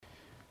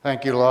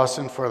Thank you,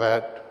 Lawson, for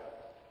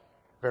that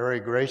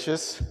very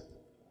gracious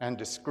and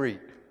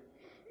discreet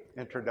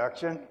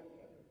introduction.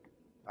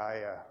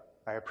 I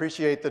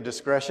appreciate the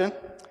discretion.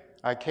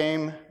 I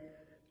came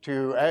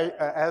to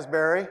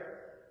Asbury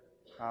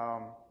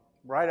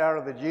right out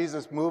of the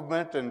Jesus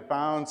movement and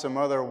found some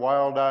other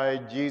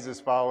wild-eyed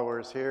Jesus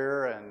followers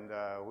here, and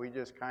we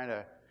just kind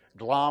of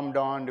glommed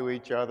onto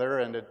each other,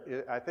 and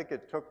I think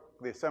it took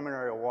the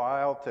seminary a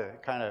while to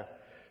kind of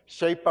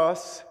shape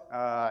us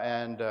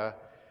and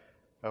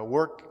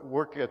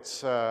work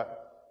its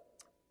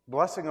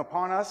blessing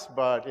upon us,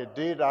 but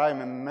indeed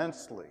I'm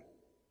immensely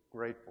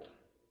grateful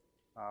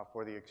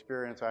for the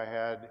experience I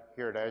had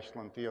here at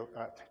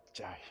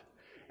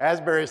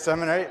Asbury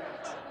Seminary.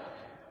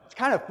 It's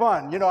kind of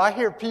fun. You know, I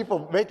hear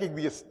people making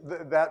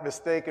that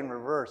mistake in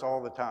reverse all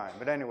the time.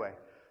 But anyway,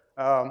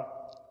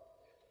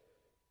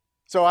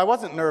 so I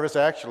wasn't nervous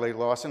actually,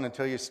 Lawson,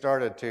 until you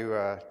started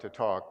to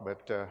talk,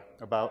 but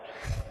about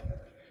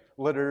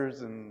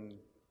litters and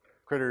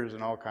critters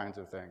and all kinds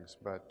of things.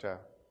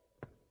 But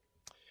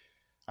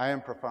I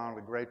am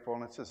profoundly grateful,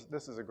 and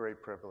this is a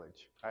great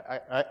privilege. I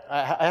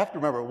have to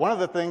remember, one of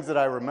the things that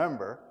I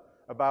remember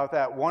about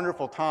that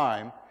wonderful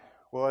time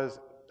was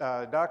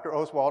Dr.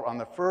 Oswald on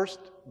the first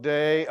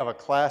day of a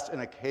class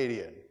in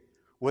Acadian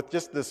with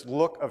just this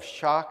look of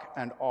shock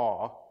and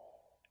awe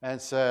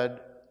and said,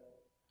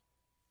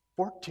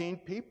 14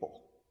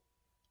 people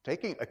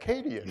taking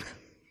Acadian.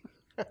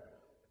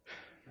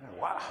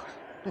 Wow.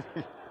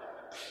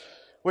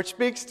 Which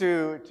speaks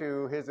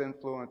to his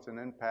influence and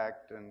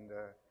impact, and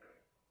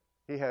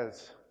he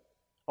has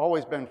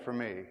always been for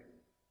me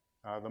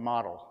the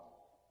model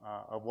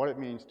of what it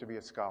means to be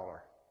a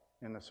scholar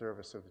in the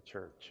service of the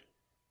church.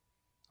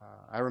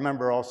 I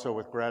remember also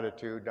with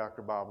gratitude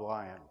Dr. Bob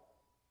Lyon,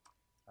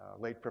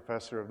 late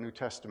professor of New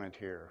Testament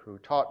here, who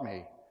taught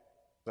me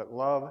that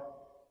love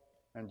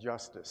and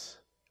justice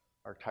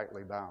are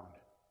tightly bound.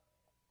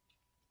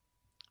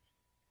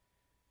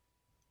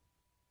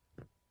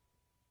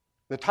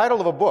 The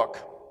title of a book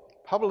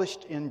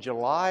published in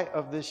July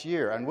of this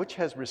year, and which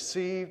has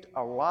received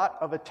a lot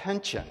of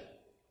attention,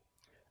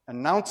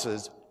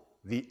 announces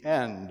the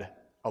end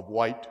of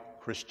white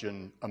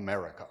Christian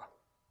America.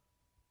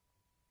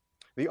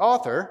 The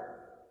author,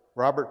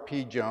 Robert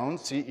P.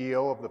 Jones,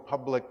 CEO of the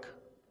Public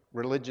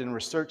Religion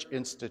Research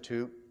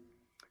Institute,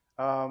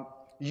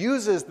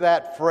 uses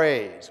that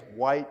phrase,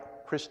 white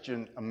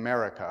Christian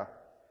America,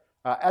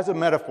 as a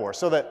metaphor,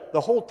 so that the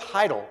whole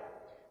title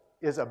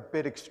is a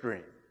bit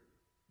extreme.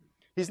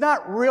 He's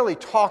not really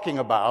talking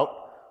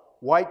about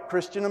white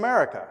Christian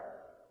America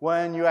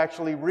when you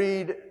actually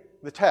read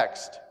the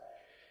text.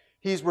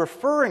 He's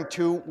referring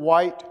to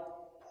white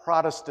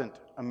Protestant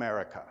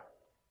America.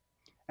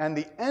 And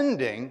the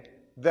ending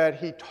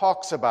that he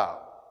talks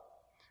about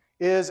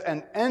is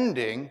an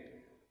ending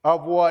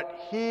of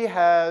what he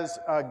has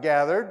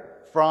gathered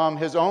from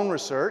his own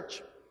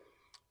research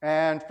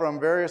and from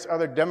various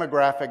other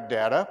demographic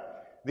data,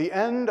 the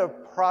end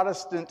of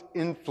Protestant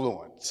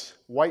influence,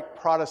 white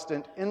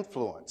Protestant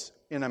influence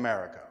in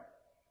America.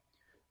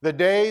 The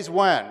days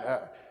when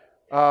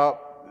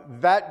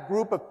that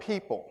group of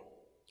people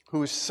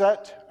who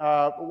set,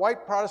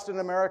 white Protestant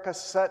America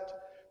set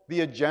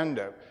the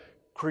agenda,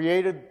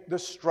 created the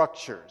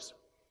structures,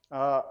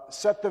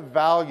 set the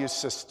value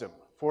system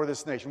for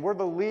this nation. We're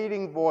the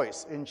leading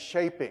voice in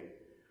shaping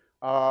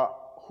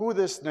who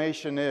this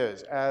nation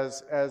is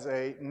as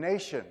a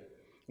nation,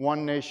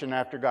 one nation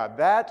after God.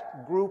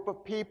 That group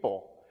of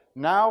people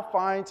now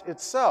finds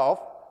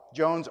itself,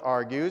 Jones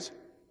argues,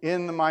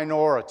 in the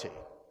minority,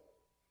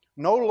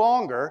 no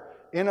longer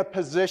in a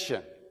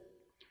position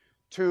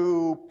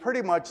to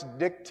pretty much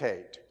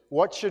dictate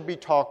what should be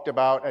talked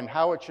about and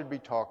how it should be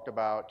talked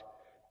about,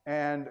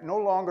 and no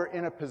longer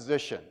in a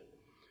position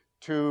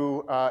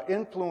to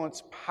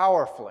influence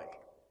powerfully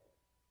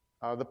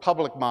the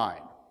public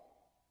mind.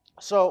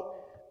 So,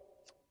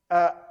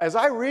 as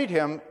I read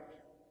him,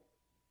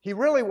 he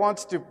really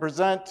wants to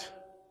present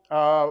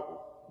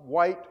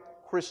white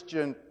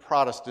Christian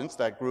Protestants,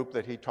 that group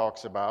that he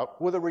talks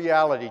about, with a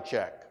reality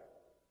check.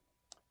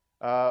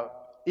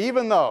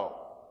 Even though,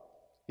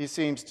 he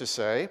seems to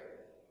say,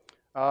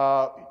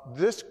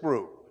 this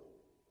group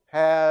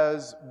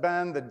has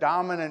been the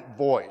dominant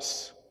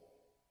voice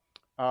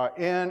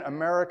in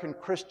American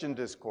Christian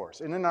discourse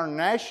and in our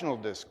national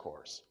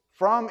discourse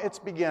from its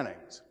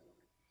beginnings.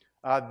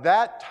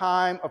 That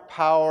time of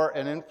power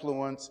and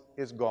influence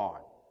is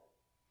gone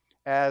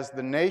as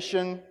the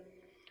nation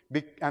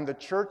and the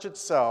church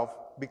itself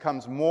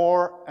becomes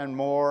more and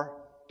more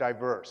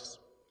diverse.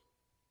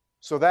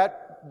 So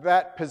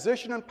that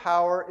position and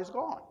power is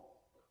gone,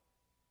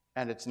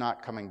 and it's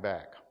not coming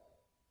back.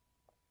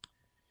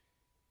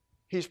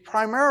 He's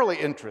primarily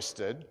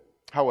interested,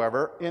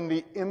 however, in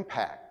the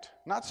impact,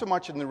 not so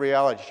much in the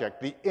reality check,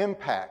 the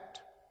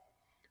impact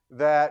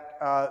that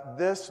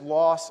this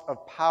loss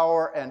of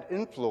power and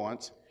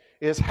influence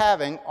is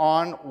having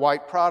on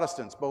white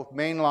Protestants, both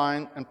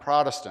mainline and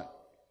Protestant.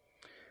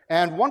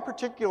 And one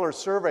particular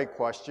survey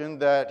question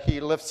that he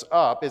lifts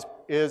up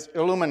is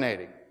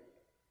illuminating.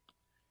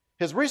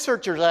 His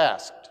researchers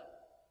asked,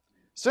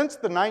 since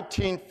the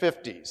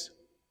 1950s,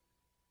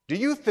 do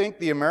you think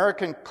the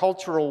American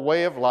cultural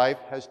way of life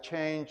has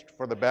changed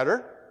for the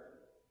better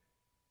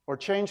or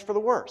changed for the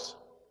worse?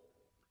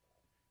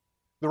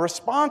 The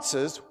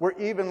responses were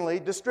evenly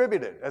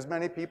distributed. As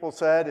many people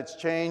said, it's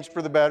changed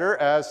for the better,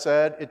 as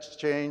said, it's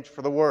changed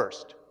for the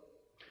worst.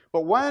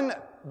 But when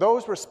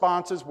those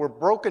responses were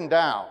broken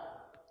down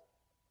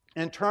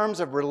in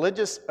terms of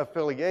religious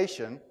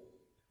affiliation,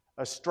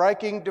 a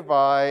striking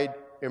divide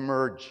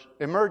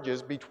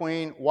emerges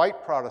between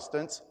white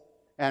Protestants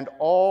and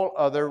all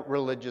other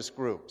religious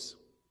groups.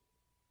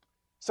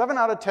 7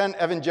 out of 10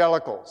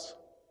 evangelicals,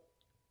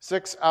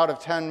 6 out of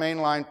 10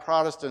 mainline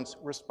Protestants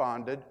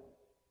responded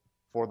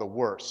for the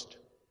worst,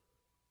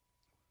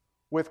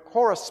 with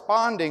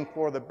corresponding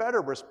for the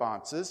better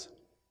responses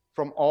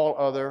from all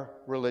other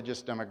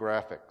religious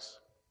demographics,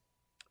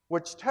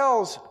 which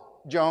tells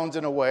Jones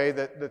in a way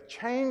that the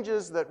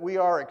changes that we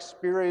are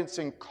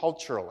experiencing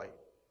culturally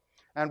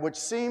and which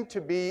seem to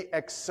be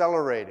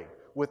accelerating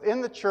within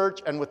the church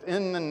and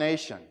within the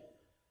nation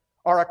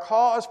are a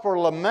cause for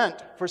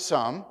lament for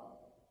some,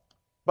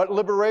 but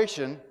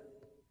liberation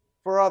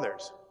for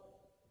others.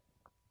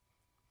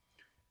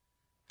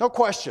 No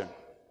question,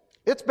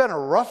 it's been a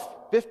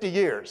rough 50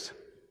 years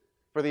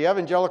for the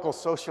evangelical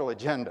social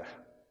agenda.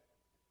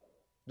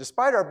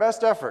 Despite our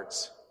best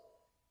efforts,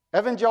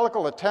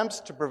 evangelical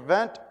attempts to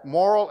prevent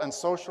moral and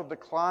social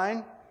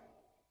decline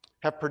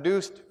have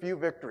produced few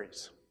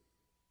victories,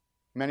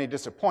 many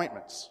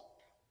disappointments,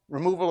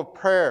 removal of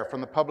prayer from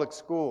the public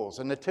schools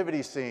and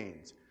nativity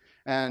scenes,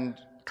 and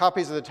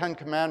copies of the Ten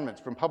Commandments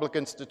from public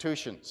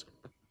institutions,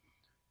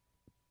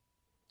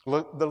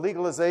 the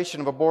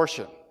legalization of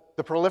abortion,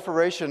 the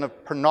proliferation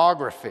of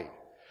pornography,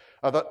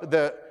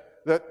 the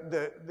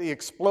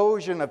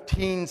explosion of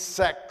teen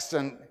sex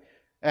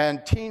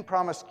and teen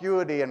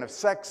promiscuity and of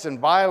sex and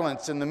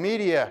violence in the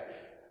media,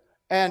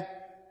 and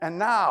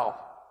now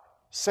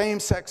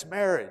same-sex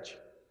marriage,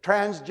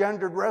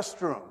 transgendered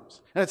restrooms.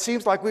 And it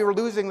seems like we were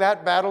losing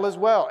that battle as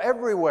well,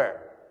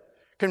 everywhere.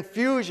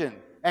 Confusion,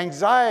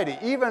 anxiety,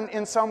 even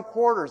in some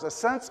quarters, a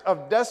sense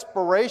of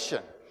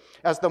desperation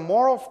as the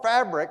moral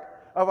fabric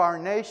of our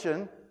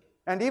nation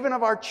and even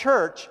of our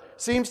church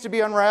seems to be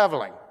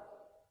unraveling.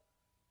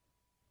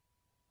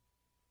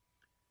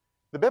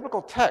 The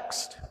biblical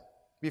text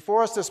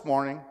before us this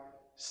morning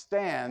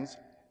stands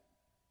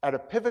at a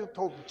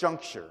pivotal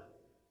juncture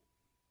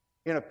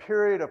in a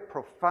period of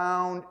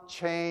profound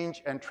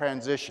change and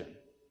transition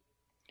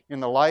in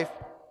the life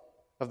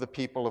of the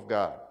people of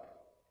God.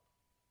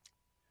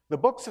 The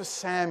books of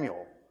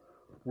Samuel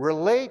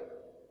relate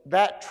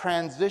that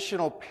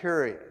transitional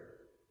period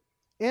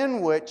in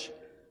which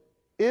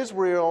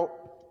Israel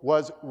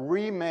was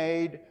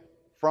remade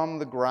from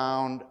the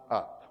ground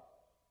up.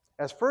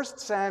 As 1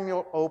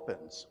 Samuel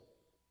opens,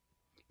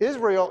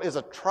 Israel is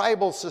a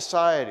tribal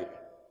society,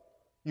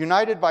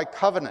 united by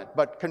covenant,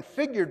 but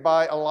configured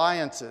by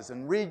alliances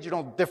and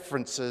regional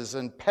differences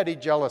and petty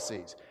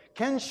jealousies,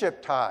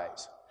 kinship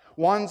ties.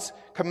 One's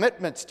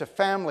commitments to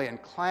family and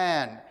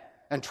clan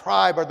and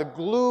tribe are the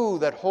glue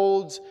that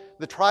holds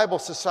the tribal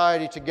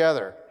society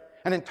together.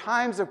 And in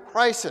times of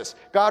crisis,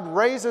 God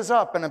raises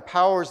up and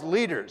empowers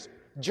leaders,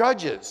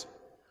 judges,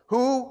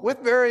 who, with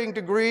varying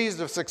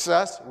degrees of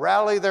success,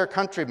 rally their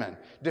countrymen,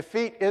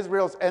 defeat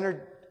Israel's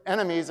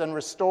enemies, and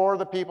restore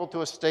the people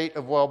to a state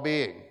of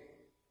well-being.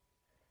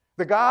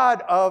 The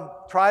God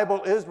of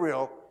tribal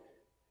Israel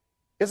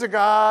is a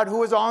God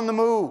who is on the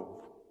move,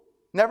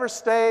 never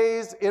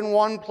stays in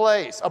one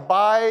place,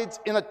 abides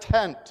in a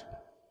tent.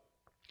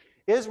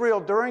 Israel,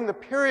 during the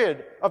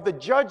period of the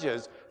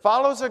judges,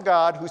 follows a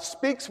God who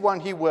speaks when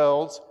he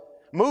wills,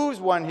 moves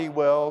when he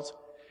wills,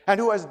 and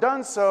who has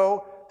done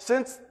so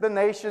since the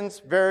nation's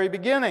very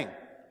beginning.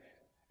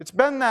 It's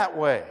been that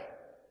way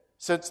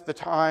since the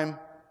time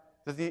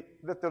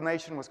that the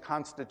nation was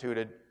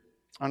constituted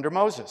under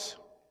Moses.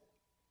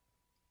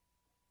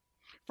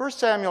 1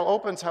 Samuel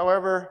opens,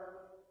 however,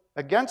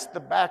 against the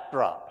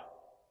backdrop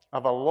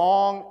of a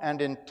long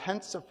and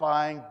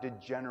intensifying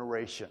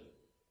degeneration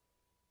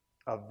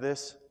of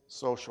this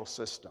social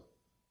system.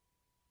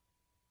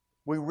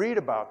 We read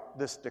about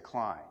this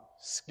decline,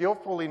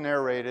 skillfully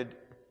narrated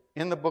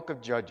in the book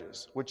of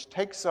Judges, which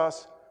takes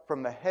us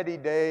from the heady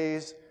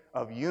days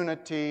of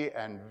unity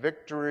and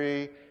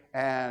victory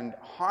and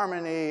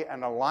harmony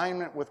and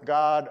alignment with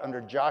God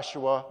under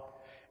Joshua,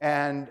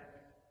 and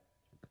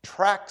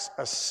tracks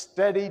a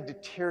steady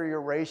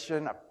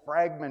deterioration, a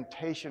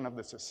fragmentation of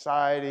the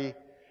society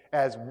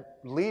as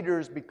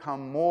leaders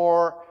become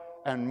more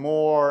and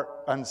more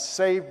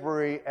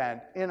unsavory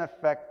and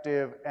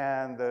ineffective,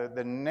 and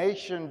the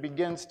nation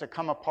begins to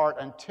come apart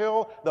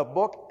until the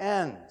book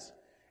ends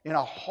in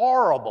a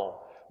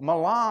horrible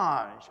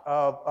melange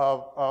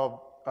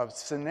of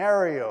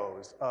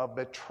scenarios of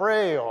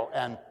betrayal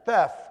and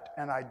theft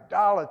and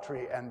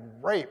idolatry and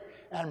rape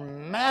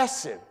and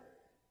massive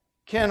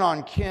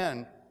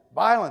kin-on-kin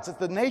violence as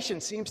the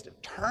nation seems to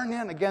turn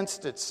in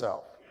against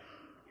itself.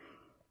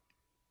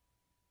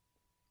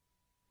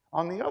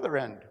 On the other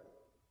end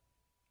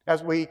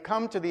As we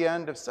come to the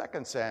end of 2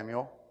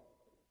 Samuel,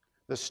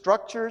 the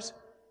structures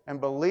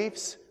and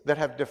beliefs that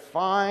have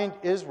defined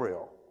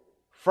Israel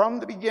from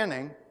the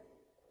beginning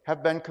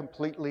have been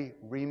completely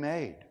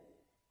remade.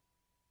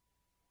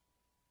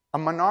 A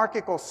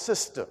monarchical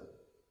system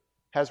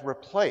has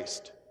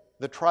replaced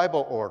the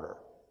tribal order.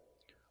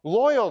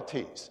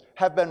 Loyalties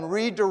have been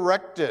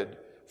redirected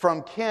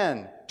from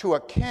kin to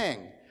a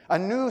king. A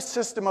new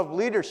system of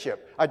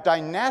leadership, a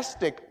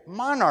dynastic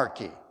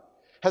monarchy,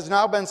 has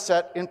now been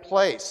set in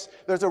place.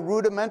 There's a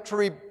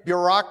rudimentary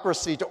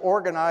bureaucracy to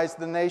organize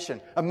the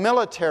nation, a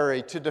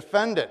military to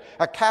defend it,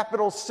 a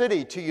capital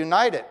city to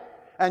unite it.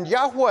 And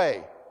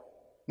Yahweh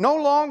no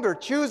longer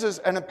chooses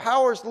and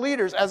empowers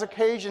leaders as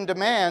occasion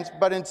demands,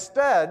 but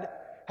instead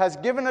has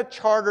given a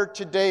charter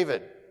to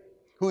David,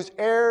 whose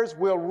heirs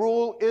will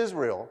rule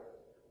Israel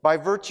by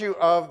virtue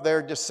of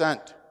their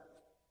descent.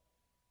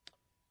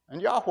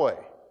 And Yahweh,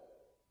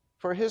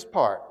 for his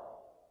part,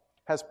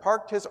 has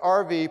parked his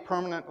RV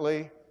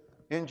permanently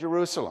in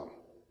Jerusalem.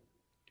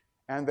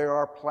 And there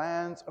are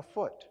plans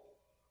afoot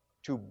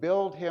to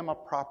build him a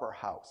proper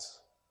house.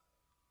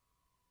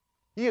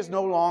 He is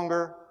no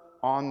longer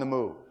on the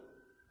move.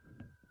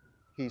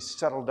 He's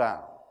settled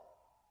down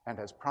and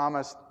has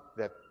promised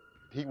that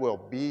he will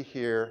be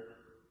here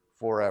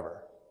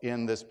forever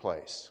in this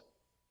place.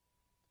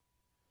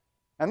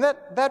 And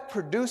that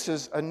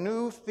produces a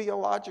new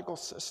theological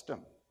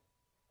system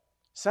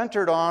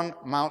centered on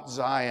Mount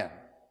Zion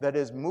that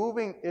is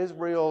moving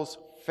Israel's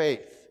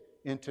faith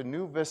into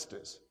new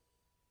vistas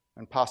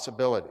and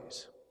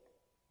possibilities.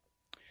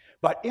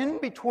 But in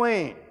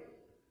between,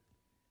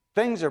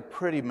 things are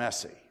pretty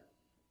messy.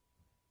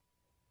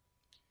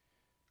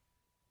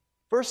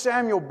 1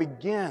 Samuel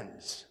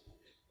begins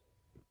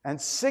and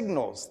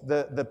signals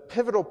the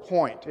pivotal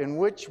point in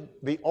which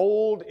the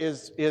old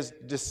is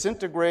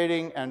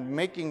disintegrating and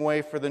making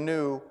way for the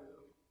new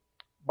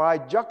by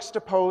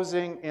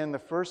juxtaposing in the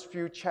first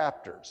few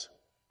chapters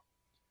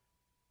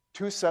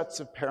two sets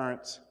of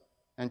parents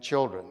and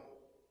children.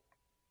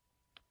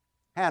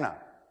 Hannah,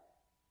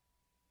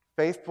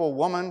 faithful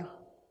woman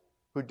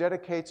who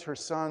dedicates her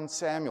son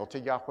Samuel to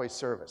Yahweh's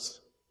service,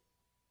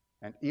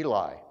 and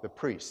Eli, the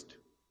priest,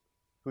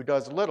 who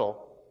does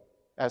little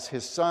as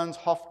his sons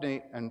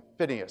Hophni and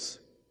Phinehas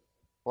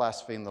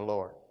blaspheme the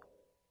Lord.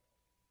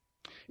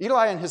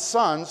 Eli and his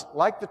sons,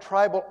 like the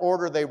tribal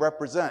order they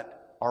represent,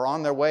 are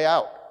on their way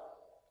out.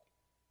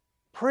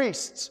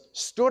 Priests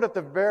stood at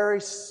the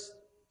very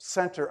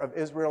center of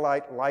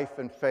Israelite life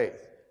and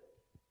faith.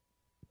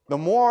 The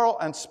moral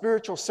and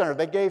spiritual center.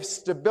 They gave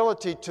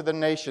stability to the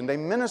nation. They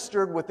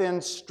ministered within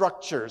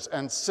structures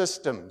and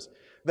systems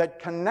that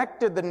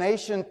connected the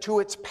nation to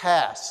its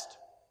past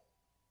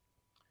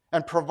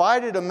and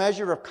provided a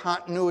measure of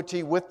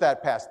continuity with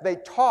that past. They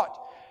taught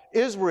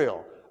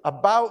Israel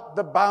about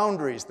the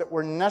boundaries that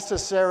were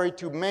necessary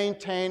to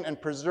maintain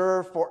and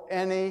preserve for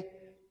any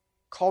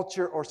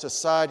culture or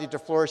society to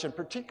flourish, and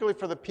particularly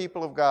for the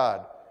people of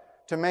God,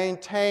 to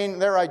maintain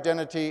their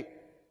identity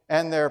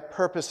and their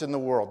purpose in the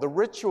world. The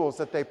rituals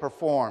that they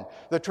performed,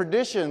 the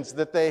traditions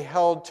that they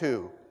held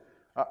to,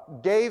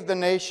 gave the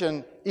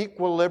nation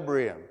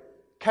equilibrium,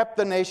 kept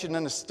the nation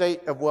in a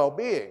state of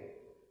well-being.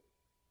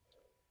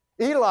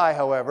 Eli,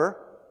 however,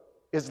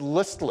 is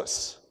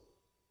listless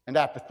and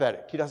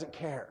apathetic. He doesn't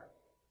care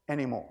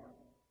anymore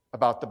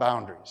about the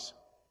boundaries.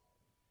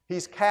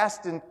 He's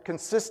cast in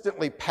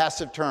consistently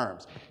passive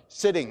terms,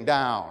 sitting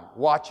down,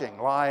 watching,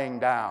 lying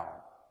down.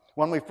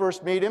 When we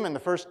first meet him in the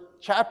first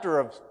chapter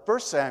of 1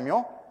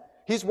 Samuel,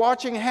 he's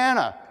watching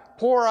Hannah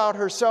pour out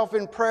herself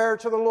in prayer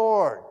to the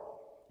Lord,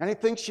 and he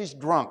thinks she's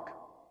drunk.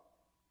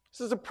 This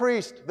is a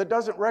priest that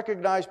doesn't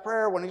recognize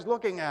prayer when he's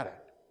looking at it.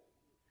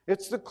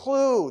 It's the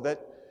clue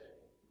that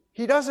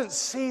he doesn't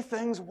see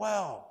things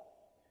well.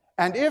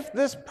 And if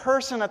this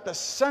person at the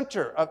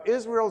center of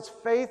Israel's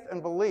faith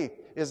and belief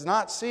is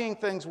not seeing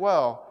things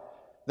well,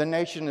 the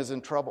nation is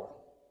in trouble.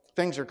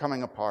 Things are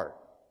coming apart.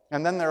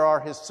 And then there are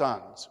his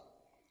sons,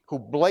 who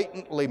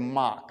blatantly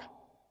mock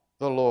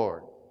the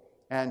Lord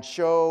and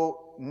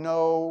show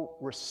no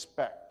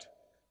respect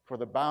for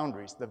the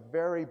boundaries, the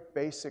very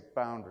basic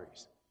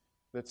boundaries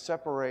that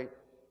separate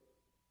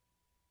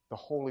the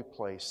holy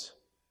place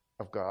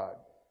of God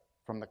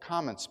from the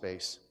common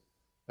space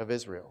of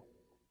Israel.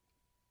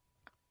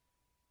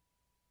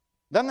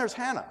 Then there's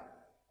Hannah,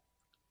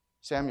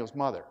 Samuel's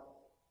mother,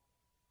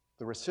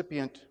 the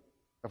recipient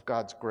of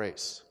God's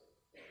grace,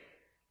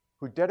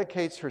 who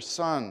dedicates her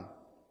son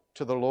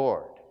to the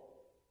Lord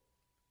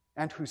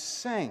and who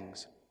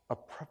sings a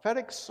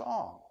prophetic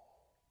song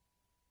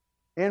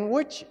in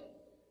which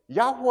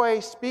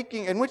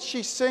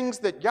she sings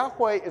that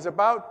Yahweh is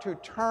about to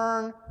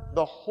turn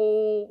the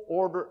whole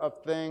order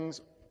of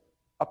things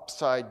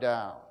upside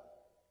down.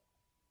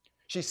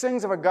 She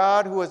sings of a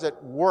God who is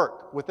at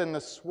work within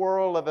the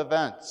swirl of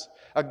events,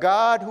 a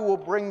God who will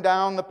bring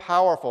down the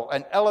powerful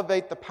and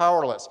elevate the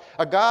powerless,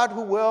 a God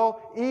who will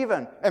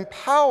even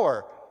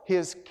empower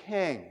his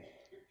king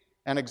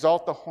and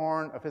exalt the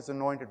horn of his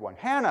anointed one.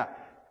 Hannah,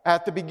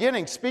 at the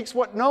beginning, speaks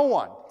what no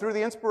one, through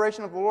the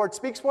inspiration of the Lord,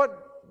 speaks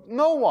what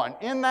no one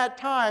in that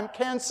time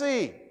can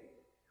see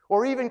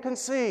or even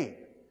conceive.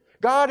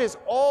 God is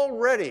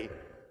already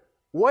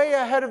way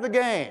ahead of the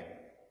game.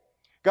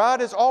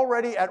 God is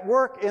already at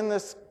work in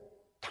this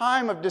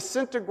time of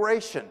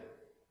disintegration,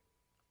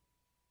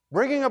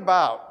 bringing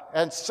about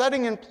and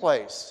setting in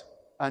place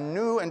a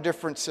new and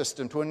different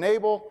system to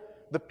enable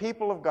the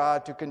people of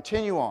God to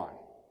continue on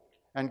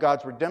and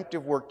God's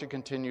redemptive work to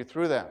continue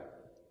through them.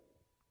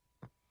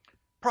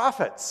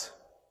 Prophets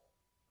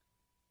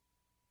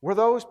were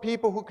those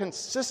people who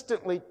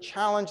consistently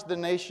challenged the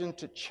nation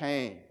to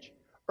change,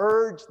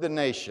 urged the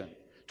nation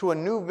to a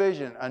new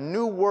vision, a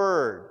new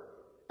word,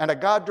 and a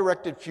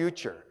God-directed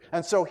future.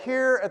 And so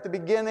here at the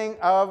beginning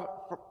of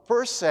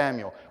 1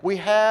 Samuel, we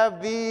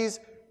have these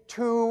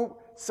two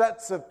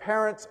sets of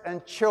parents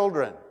and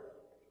children,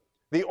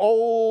 the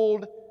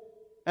old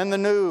and the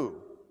new,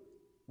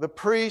 the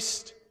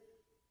priest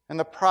and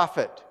the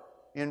prophet,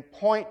 in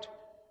point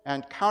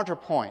and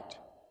counterpoint,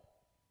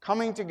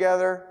 coming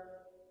together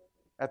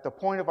at the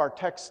point of our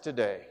text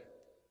today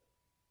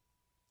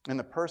in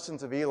the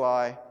persons of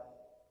Eli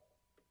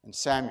and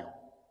Samuel,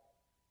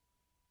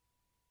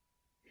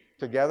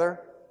 together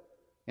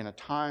in a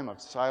time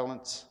of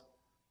silence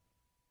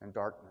and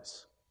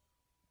darkness.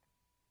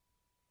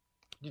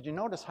 Did you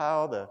notice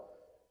how the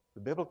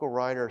biblical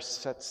writer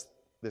sets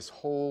this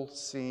whole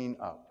scene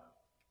up?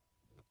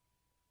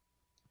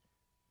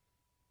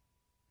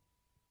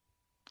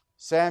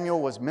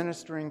 Samuel was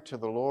ministering to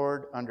the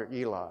Lord under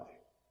Eli.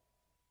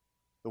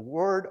 The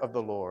word of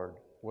the Lord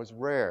was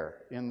rare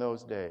in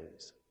those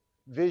days.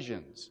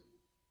 Visions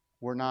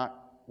were not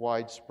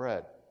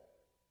widespread.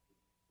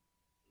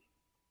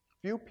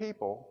 Few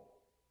people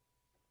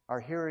are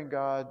hearing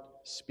God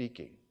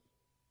speaking.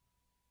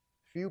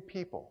 Few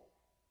people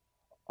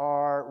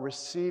are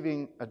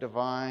receiving a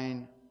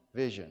divine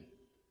vision.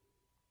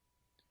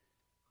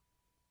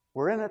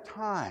 We're in a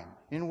time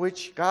in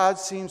which God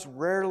seems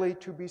rarely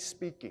to be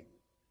speaking.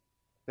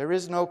 There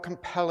is no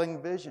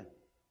compelling vision.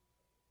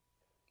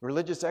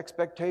 Religious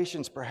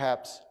expectations,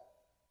 perhaps,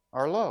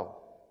 are low.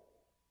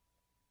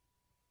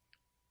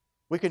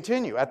 We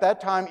continue. At that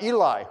time,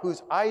 Eli,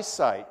 whose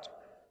eyesight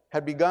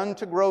had begun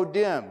to grow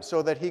dim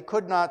so that he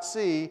could not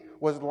see,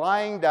 was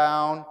lying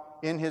down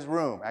in his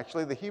room.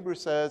 Actually, the Hebrew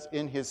says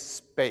in his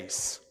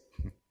space,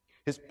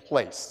 his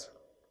place.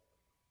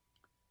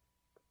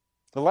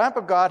 The lamp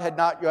of God had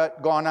not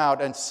yet gone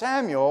out, and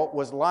Samuel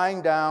was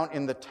lying down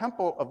in the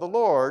temple of the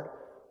Lord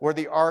where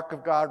the ark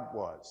of God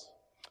was.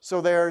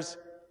 So there's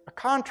a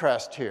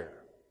contrast here.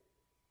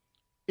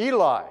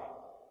 Eli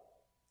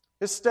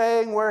is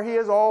staying where he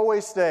has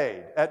always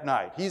stayed at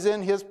night. He's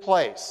in his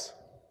place.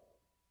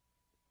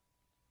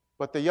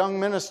 But the young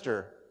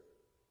minister,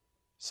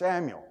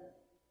 Samuel,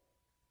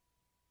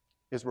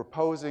 is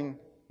reposing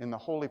in the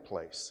holy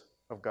place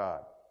of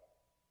God.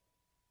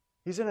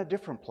 He's in a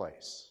different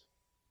place,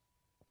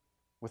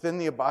 within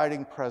the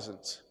abiding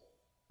presence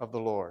of the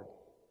Lord.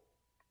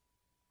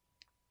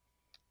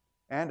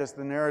 And as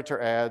the narrator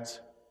adds,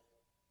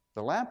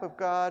 the lamp of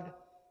God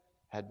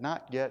had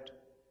not yet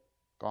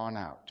gone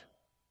out.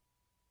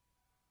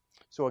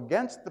 So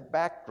against the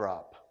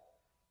backdrop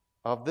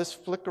of this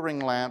flickering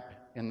lamp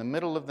in the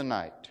middle of the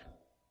night,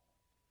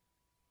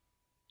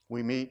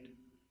 we meet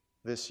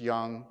this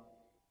young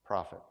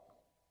prophet.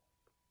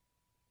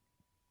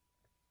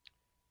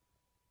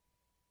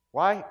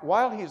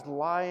 While he's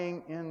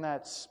lying in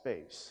that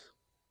space,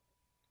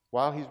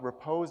 while he's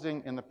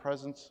reposing in the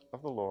presence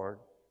of the Lord,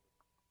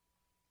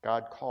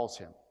 God calls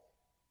him.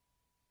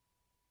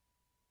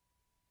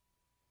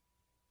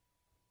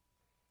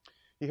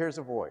 He hears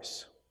a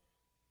voice.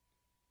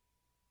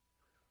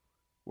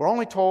 We're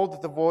only told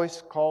that the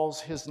voice calls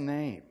his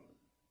name,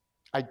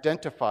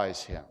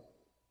 identifies him.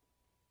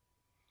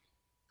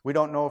 We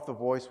don't know if the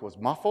voice was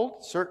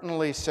muffled.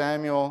 Certainly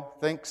Samuel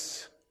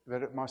thinks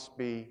that it must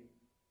be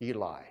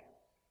Eli.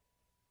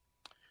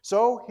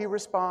 So he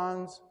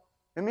responds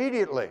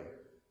immediately,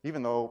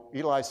 even though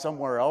Eli's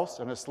somewhere else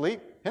and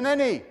asleep,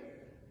 Hineni,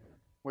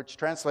 which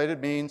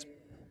translated means,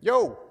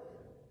 yo.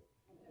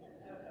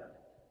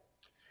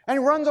 And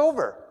he runs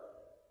over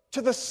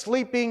to the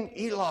sleeping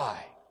Eli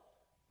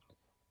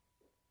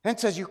and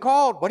says, you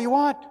called, what do you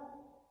want?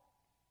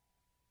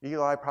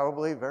 Eli,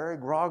 probably very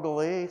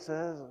groggily,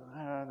 says,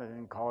 I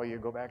didn't call you,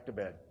 go back to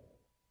bed.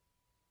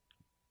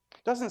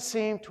 It doesn't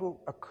seem to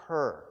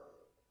occur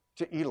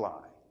to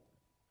Eli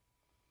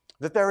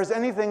that there is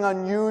anything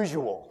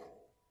unusual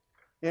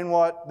in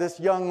what this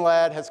young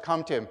lad has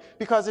come to him,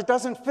 because it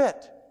doesn't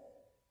fit.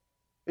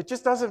 It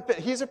just doesn't fit.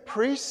 He's a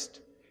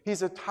priest.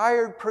 He's a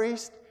tired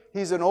priest.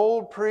 He's an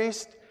old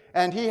priest.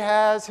 And he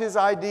has his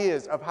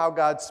ideas of how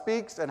God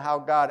speaks and how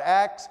God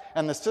acts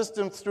and the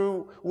systems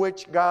through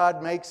which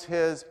God makes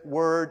his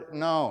word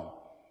known.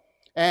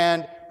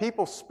 And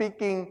people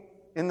speaking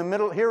in the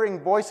middle, hearing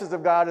voices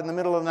of God in the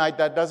middle of the night,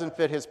 that doesn't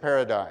fit his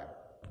paradigm.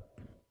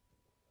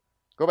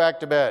 Go back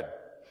to bed.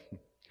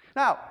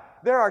 Now,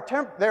 there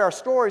are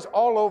stories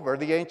all over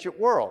the ancient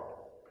world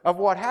of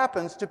what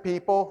happens to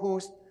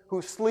people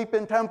who sleep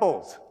in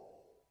temples.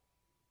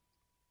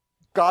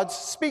 Gods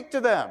speak to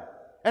them.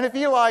 And if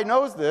Eli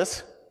knows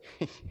this,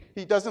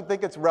 he doesn't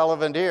think it's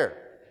relevant here.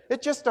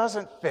 It just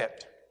doesn't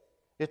fit.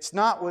 It's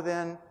not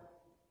within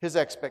his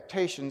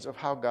expectations of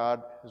how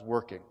God is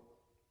working.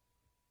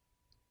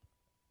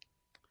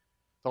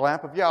 The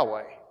lamp of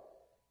Yahweh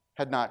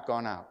had not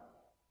gone out.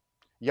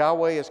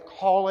 Yahweh is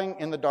calling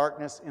in the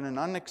darkness in an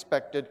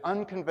unexpected,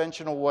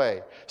 unconventional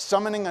way,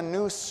 summoning a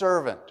new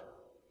servant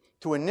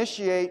to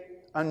initiate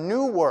a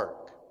new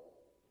work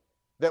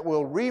that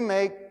will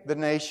remake the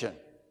nation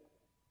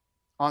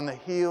on the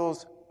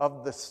heels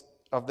of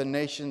the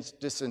nation's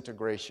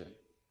disintegration.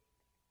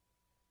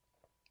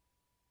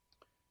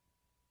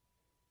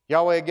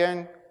 Yahweh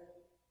again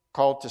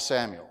called to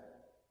Samuel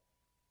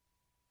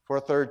for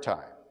a third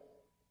time.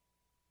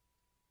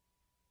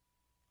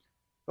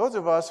 Those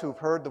of us who've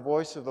heard the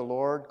voice of the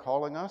Lord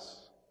calling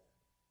us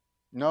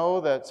know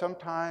that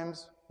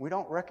sometimes we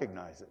don't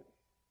recognize it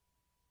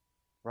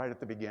right at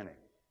the beginning.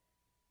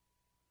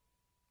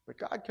 But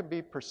God can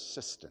be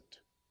persistent.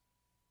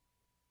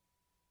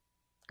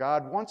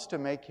 God wants to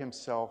make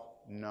himself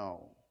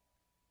known.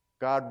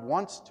 God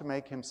wants to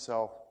make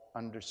himself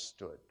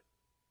understood.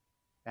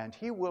 And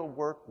he will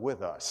work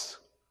with us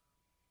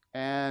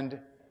and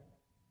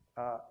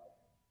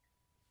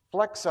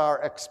flex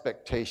our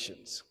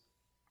expectations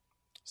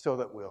so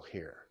that we'll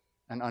hear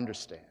and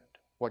understand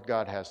what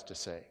God has to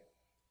say.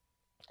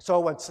 So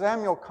when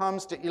Samuel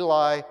comes to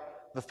Eli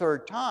the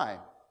third time,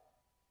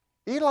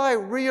 Eli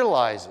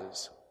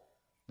realizes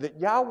that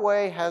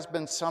Yahweh has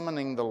been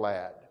summoning the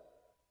lad.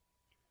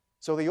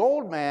 So the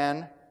old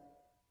man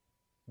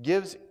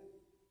gives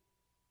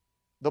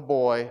the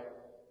boy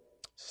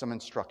some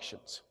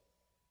instructions.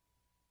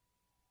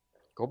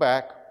 Go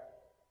back,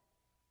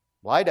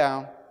 lie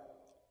down,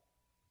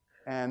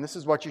 and this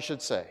is what you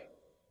should say.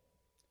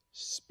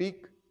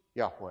 Speak,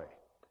 Yahweh.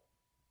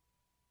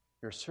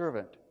 Your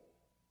servant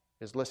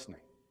is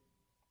listening.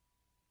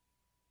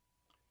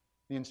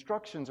 The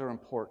instructions are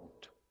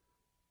important.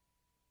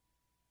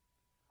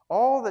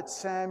 All that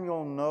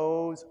Samuel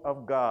knows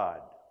of God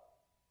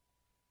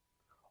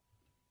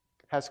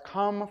has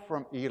come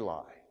from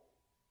Eli.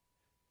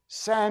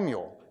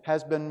 Samuel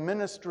has been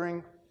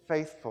ministering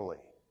faithfully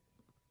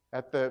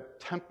at the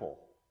temple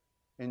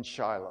in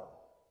Shiloh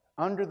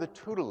under the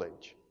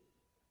tutelage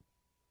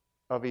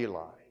of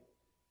Eli.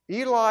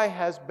 Eli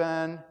has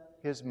been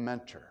his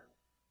mentor.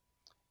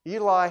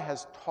 Eli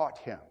has taught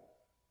him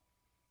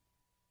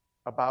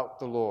about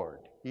the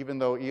Lord, even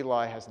though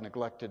Eli has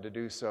neglected to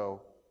do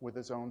so with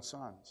his own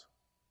sons.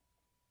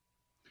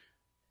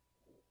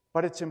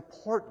 But it's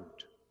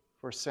important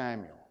for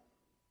Samuel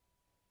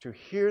to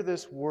hear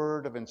this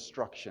word of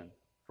instruction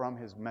from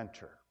his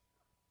mentor.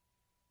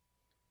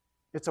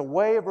 It's a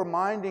way of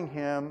reminding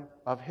him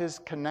of his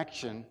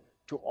connection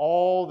to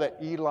all that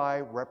Eli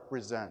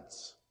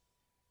represents.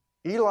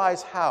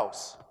 Eli's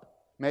house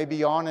may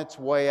be on its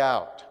way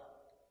out,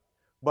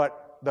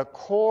 but the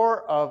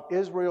core of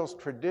Israel's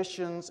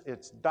traditions,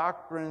 its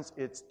doctrines,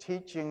 its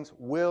teachings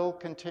will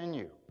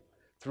continue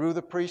through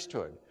the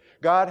priesthood.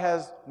 God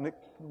has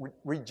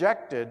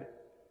rejected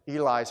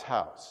Eli's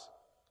house,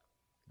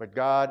 but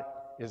God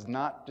is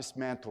not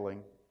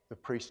dismantling the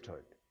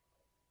priesthood.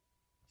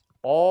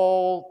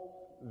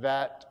 All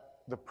that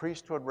the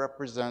priesthood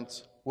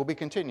represents will be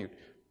continued.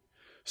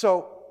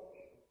 So,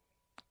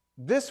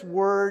 this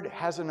word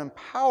has an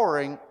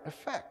empowering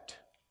effect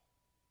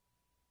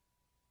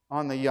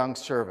on the young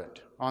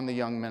servant, on the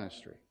young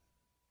ministry.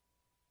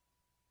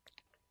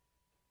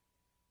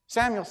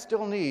 Samuel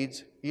still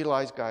needs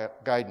Eli's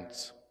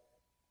guidance.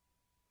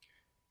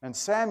 And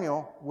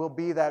Samuel will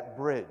be that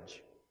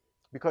bridge,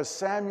 because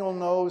Samuel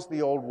knows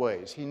the old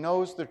ways. He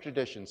knows the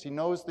traditions. He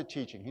knows the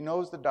teaching. He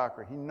knows the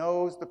doctrine. He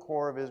knows the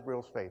core of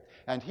Israel's faith.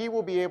 And he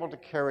will be able to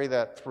carry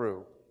that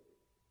through,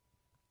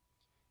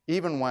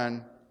 even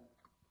when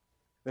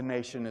the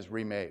nation is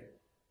remade.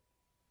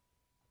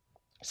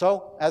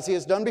 So, as he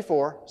has done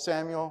before,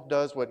 Samuel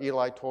does what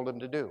Eli told him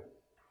to do.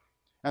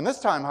 And this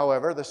time,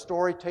 however, the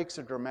story takes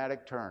a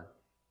dramatic turn.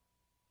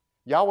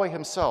 Yahweh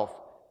himself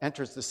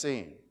enters the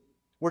scene.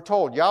 We're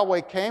told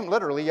Yahweh came,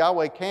 literally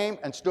Yahweh came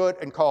and stood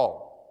and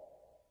called.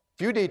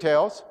 Few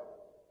details.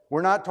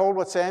 We're not told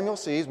what Samuel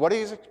sees, what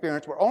he's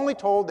experienced. We're only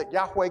told that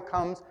Yahweh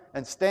comes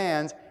and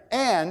stands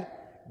and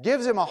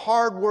gives him a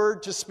hard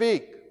word to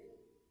speak.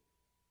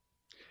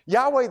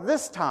 Yahweh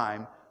this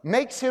time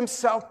makes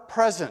himself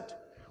present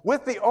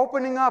with the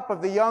opening up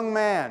of the young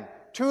man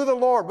to the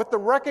Lord, with the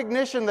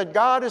recognition that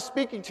God is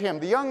speaking to him.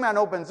 The young man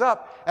opens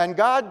up, and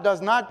God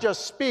does not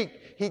just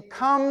speak. He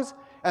comes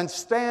and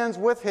stands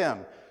with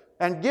him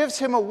and gives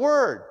him a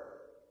word.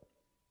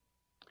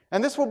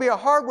 And this will be a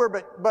hard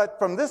word, but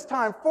from this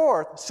time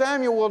forth,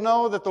 Samuel will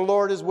know that the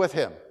Lord is with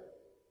him.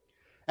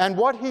 And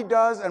what he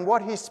does and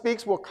what he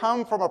speaks will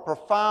come from a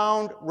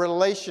profound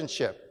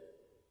relationship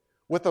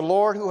with the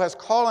Lord, who has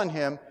called on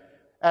him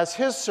as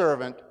his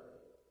servant,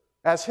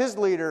 as his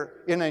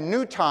leader in a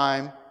new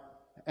time,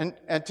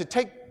 and to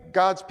take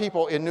God's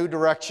people in new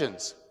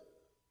directions.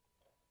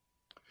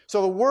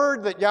 So the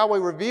word that Yahweh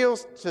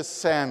reveals to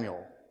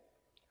Samuel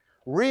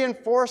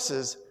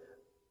reinforces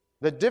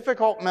the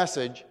difficult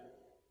message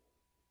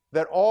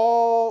that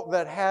all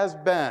that has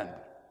been,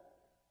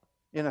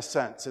 in a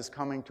sense, is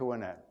coming to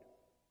an end.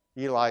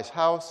 Eli's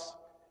house,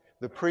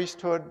 the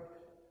priesthood,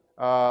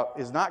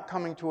 is not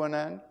coming to an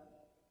end,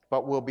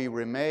 but will be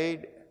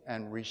remade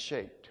and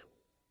reshaped.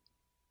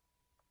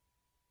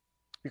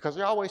 Because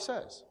Yahweh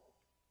says,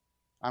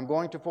 I'm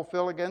going to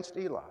fulfill against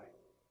Eli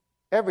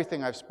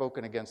everything I've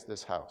spoken against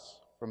this house,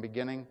 from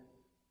beginning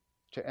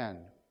to end.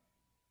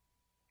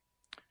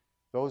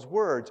 Those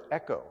words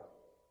echo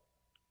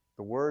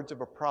the words of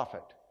a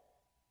prophet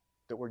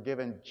that were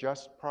given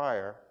just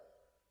prior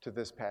to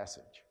this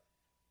passage,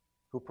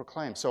 who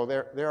proclaimed. So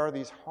there are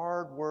these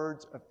hard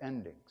words of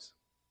endings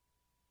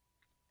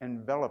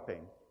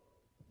enveloping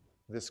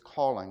this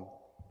calling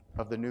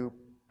of the new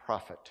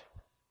prophet,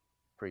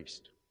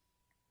 priest.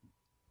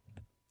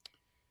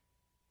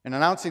 In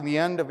announcing the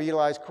end of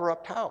Eli's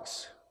corrupt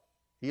house,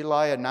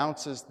 Eli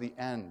announces the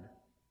end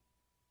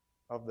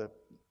of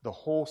the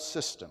whole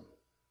system,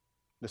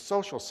 the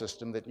social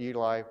system that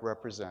Eli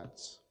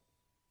represents.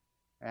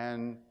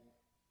 And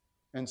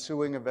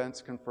ensuing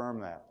events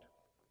confirm that.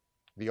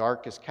 The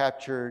ark is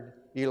captured,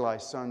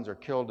 Eli's sons are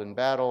killed in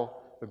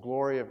battle, the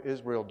glory of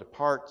Israel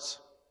departs,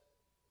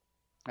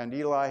 and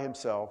Eli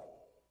himself,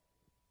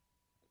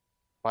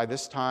 by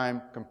this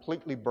time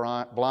completely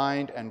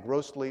blind and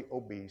grossly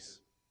obese,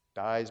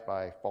 dies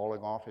by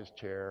falling off his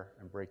chair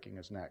and breaking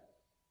his neck.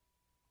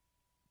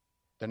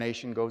 The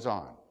nation goes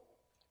on.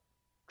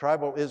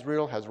 Tribal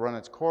Israel has run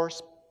its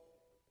course.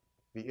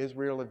 The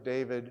Israel of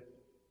David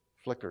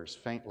flickers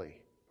faintly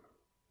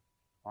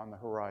on the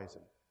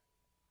horizon.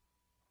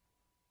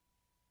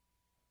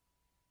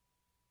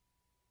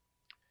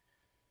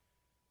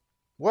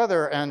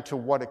 Whether and to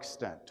what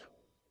extent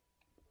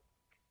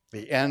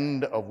the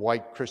end of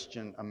white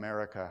Christian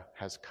America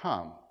has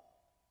come,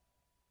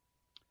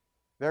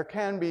 there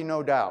can be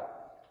no doubt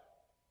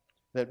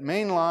that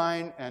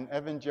mainline and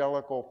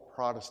evangelical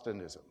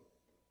Protestantism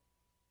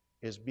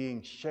is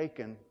being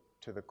shaken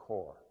to the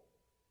core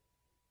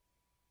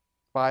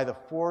by the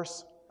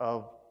force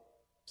of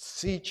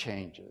sea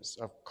changes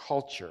of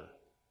culture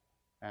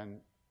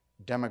and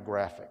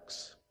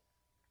demographics.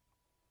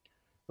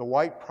 The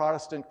white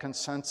Protestant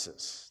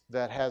consensus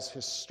that has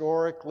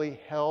historically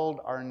held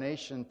our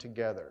nation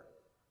together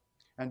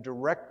and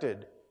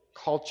directed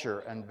culture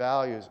and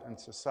values and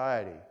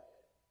society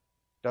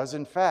does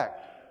in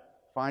fact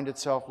find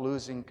itself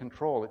losing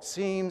control. It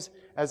seems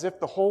as if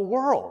the whole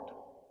world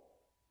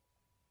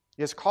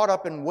is caught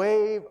up in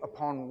wave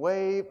upon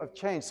wave of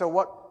change. So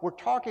what we're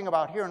talking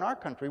about here in our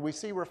country, we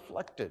see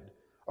reflected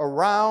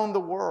around the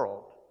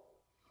world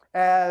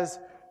as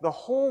the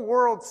whole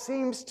world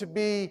seems to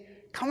be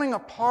coming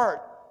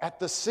apart at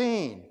the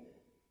seam.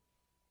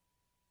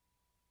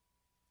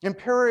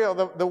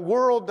 The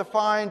world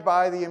defined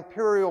by the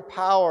imperial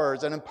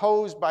powers and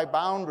imposed by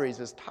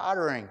boundaries is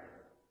tottering.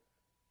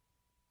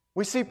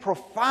 We see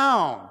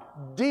profound,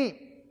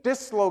 deep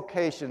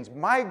dislocations,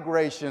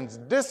 migrations,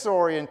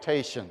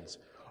 disorientations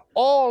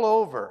all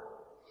over.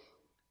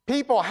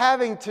 People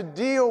having to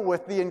deal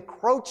with the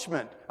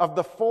encroachment of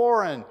the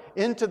foreign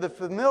into the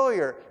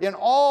familiar in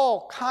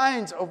all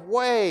kinds of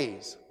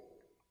ways.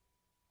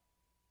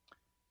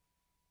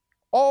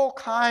 All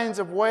kinds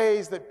of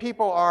ways that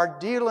people are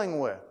dealing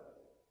with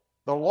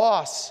the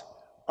loss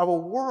of a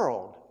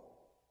world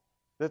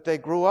that they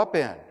grew up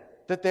in,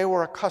 that they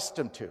were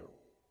accustomed to.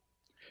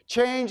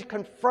 Change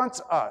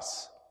confronts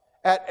us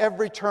at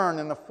every turn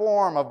in the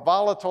form of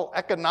volatile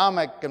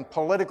economic and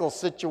political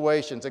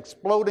situations,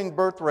 exploding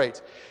birth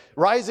rates,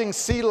 rising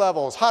sea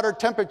levels, hotter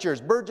temperatures,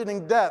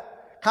 burgeoning death,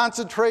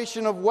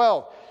 concentration of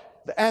wealth,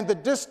 and the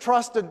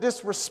distrust and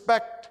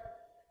disrespect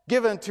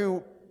given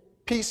to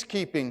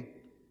peacekeeping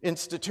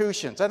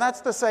institutions. And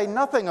that's to say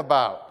nothing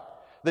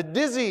about the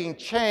dizzying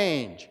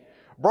change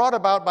brought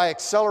about by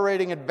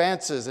accelerating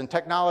advances in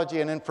technology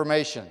and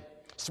information.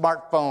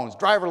 Smartphones,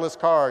 driverless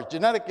cars,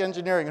 genetic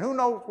engineering, and who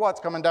knows what's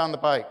coming down the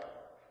pike.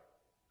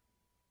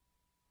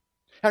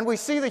 And we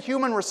see the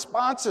human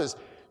responses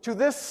to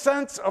this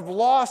sense of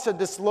loss and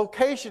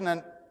dislocation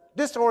and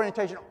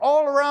disorientation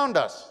all around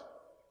us.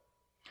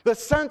 The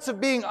sense of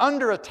being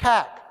under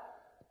attack,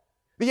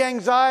 the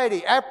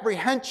anxiety,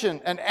 apprehension,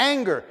 and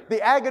anger, the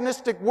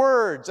agonistic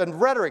words and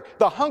rhetoric,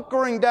 the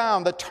hunkering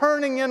down, the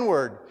turning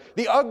inward,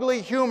 the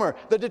ugly humor,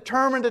 the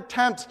determined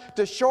attempts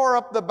to shore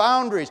up the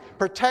boundaries,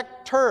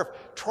 protect turf,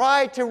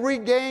 try to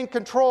regain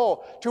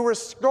control, to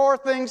restore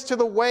things to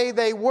the way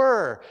they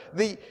were,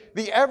 the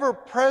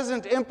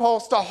ever-present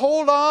impulse to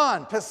hold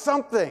on to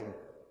something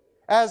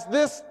as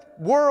this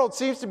world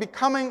seems to be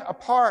coming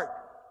apart.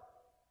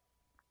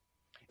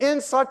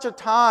 In such a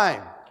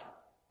time,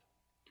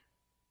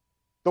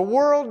 the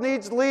world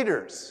needs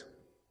leaders.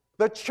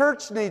 The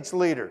church needs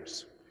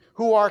leaders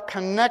who are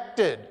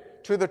connected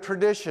to the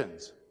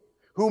traditions,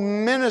 who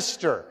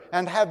minister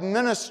and have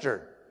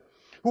ministered,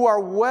 who are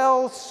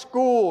well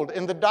schooled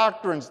in the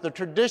doctrines, the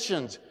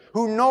traditions,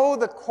 who know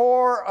the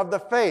core of the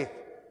faith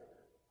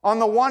on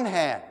the one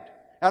hand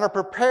and are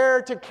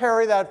prepared to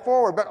carry that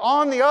forward, but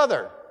on the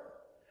other,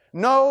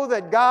 Know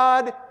that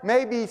God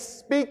may be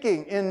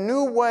speaking in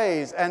new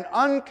ways and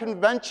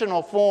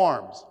unconventional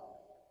forms,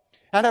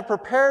 and have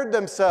prepared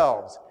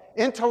themselves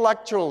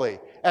intellectually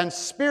and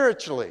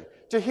spiritually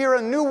to hear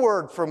a new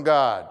word from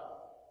God.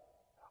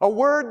 A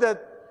word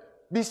that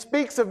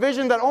bespeaks a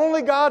vision that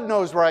only God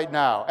knows right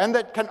now, and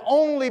that can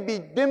only be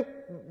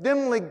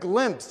dimly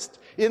glimpsed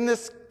in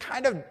this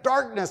kind of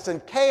darkness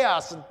and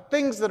chaos and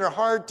things that are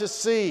hard to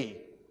see.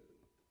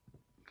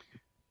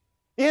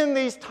 In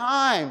these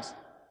times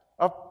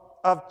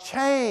of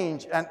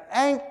change and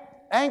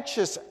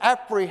anxious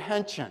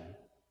apprehension,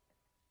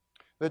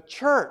 the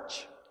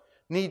church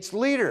needs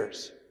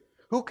leaders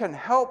who can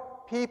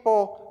help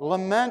people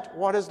lament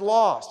what is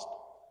lost.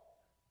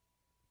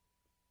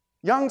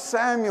 Young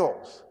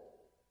Samuels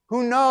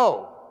who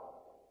know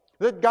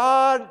that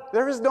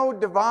there is no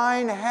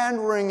divine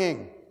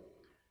hand-wringing.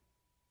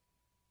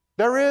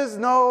 There is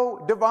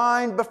no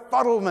divine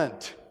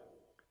befuddlement.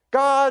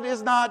 God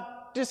is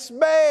not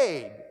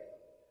dismayed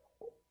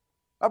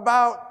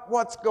about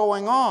what's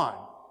going on,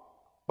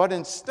 but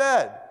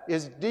instead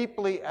is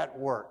deeply at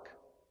work,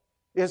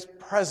 is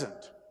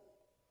present,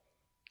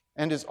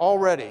 and is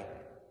already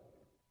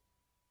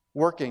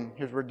working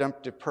his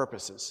redemptive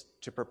purposes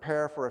to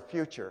prepare for a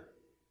future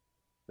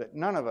that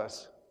none of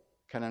us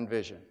can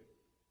envision.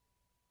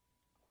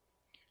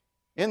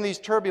 In these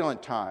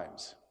turbulent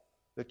times,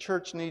 the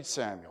church needs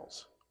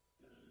Samuels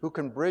who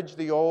can bridge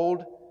the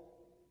old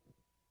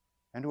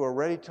and who are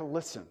ready to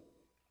listen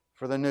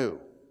for the new,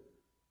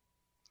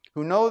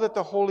 who know that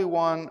the Holy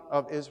One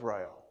of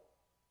Israel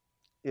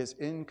is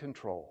in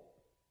control,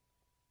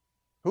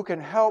 who can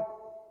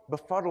help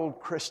befuddled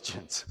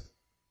Christians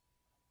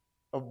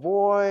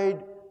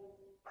avoid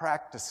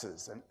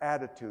practices and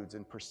attitudes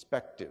and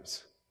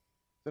perspectives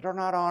that are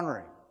not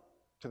honoring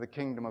to the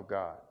kingdom of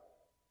God.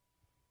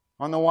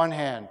 On the one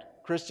hand,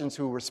 Christians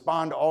who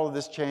respond to all of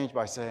this change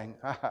by saying,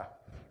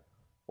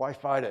 why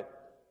fight it?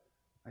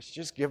 I should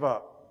just give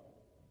up.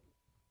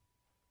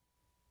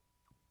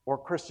 Or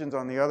Christians,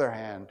 on the other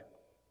hand,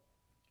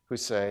 who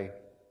say,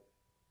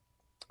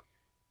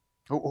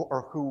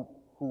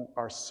 who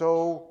are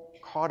so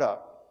caught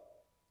up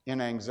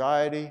in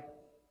anxiety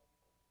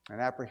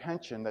and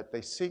apprehension that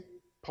they seek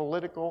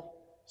political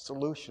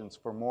solutions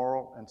for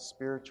moral and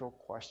spiritual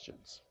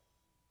questions,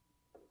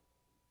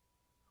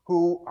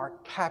 who are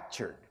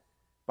captured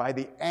by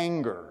the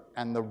anger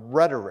and the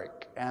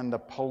rhetoric and the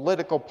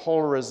political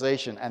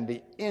polarization and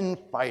the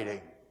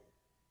infighting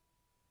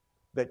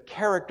that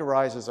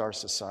characterizes our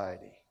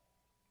society,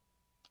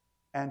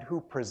 and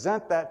who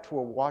present that to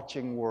a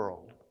watching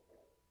world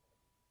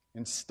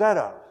instead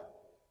of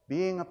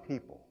being a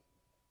people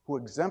who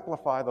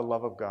exemplify the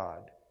love of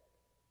God.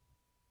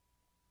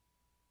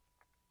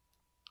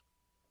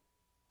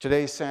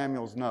 Today's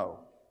Samuels know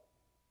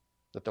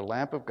that the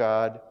lamp of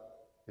God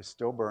is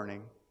still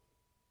burning.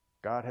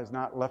 God has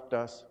not left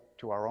us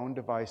to our own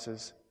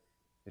devices.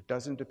 It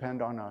doesn't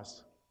depend on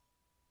us.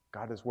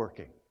 God is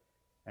working.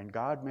 And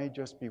God may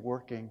just be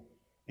working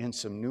in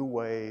some new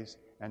ways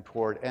and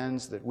toward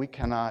ends that we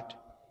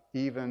cannot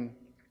even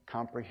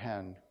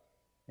comprehend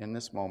in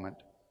this moment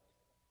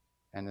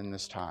and in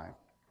this time.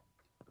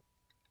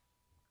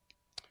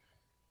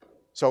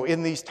 So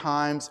in these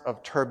times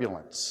of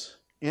turbulence,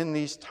 in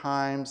these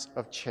times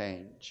of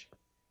change,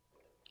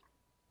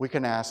 we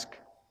can ask,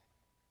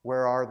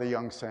 where are the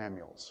young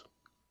Samuels?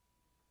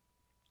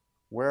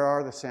 Where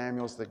are the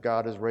Samuels that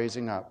God is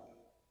raising up?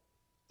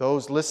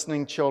 Those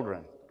listening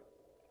children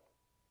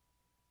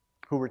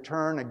who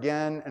return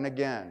again and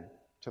again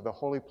to the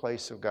holy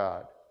place of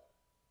God,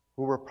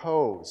 who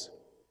repose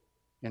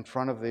in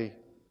front of the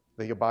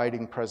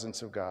abiding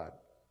presence of God.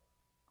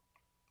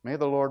 May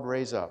the Lord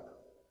raise up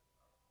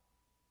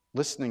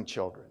listening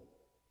children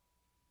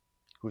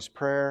whose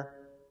prayer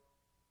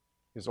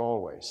is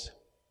always,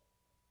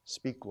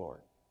 "Speak,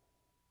 Lord,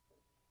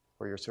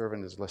 for your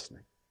servant is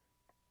listening."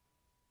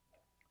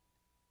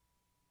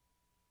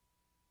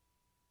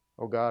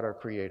 O God, our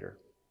Creator,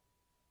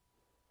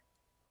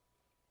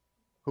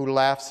 who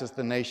laughs as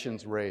the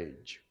nations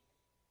rage,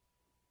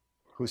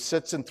 who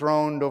sits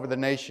enthroned over the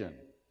nation,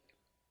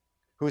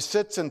 who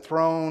sits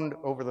enthroned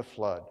over the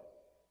flood,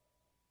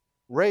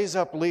 raise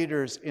up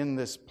leaders in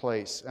this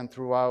place and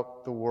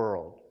throughout the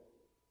world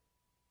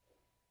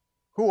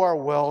who are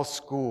well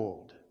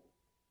schooled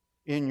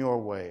in your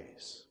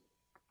ways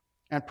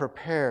and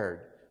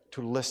prepared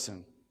to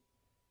listen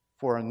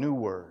for a new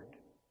word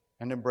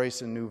and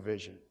embrace a new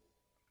vision,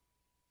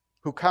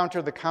 who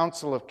counter the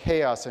counsel of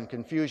chaos and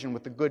confusion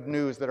with the good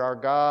news that our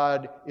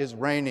God is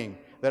reigning,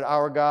 that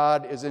our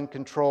God is in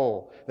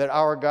control, that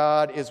our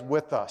God is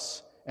with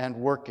us and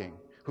working,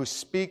 who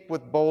speak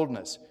with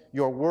boldness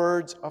your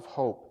words of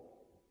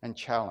hope and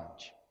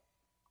challenge.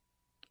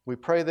 We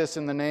pray this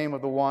in the name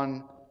of the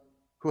one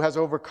who has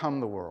overcome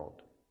the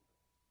world,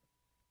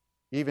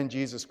 even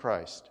Jesus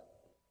Christ,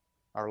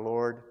 our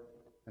Lord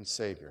and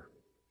Savior.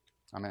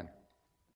 Amen.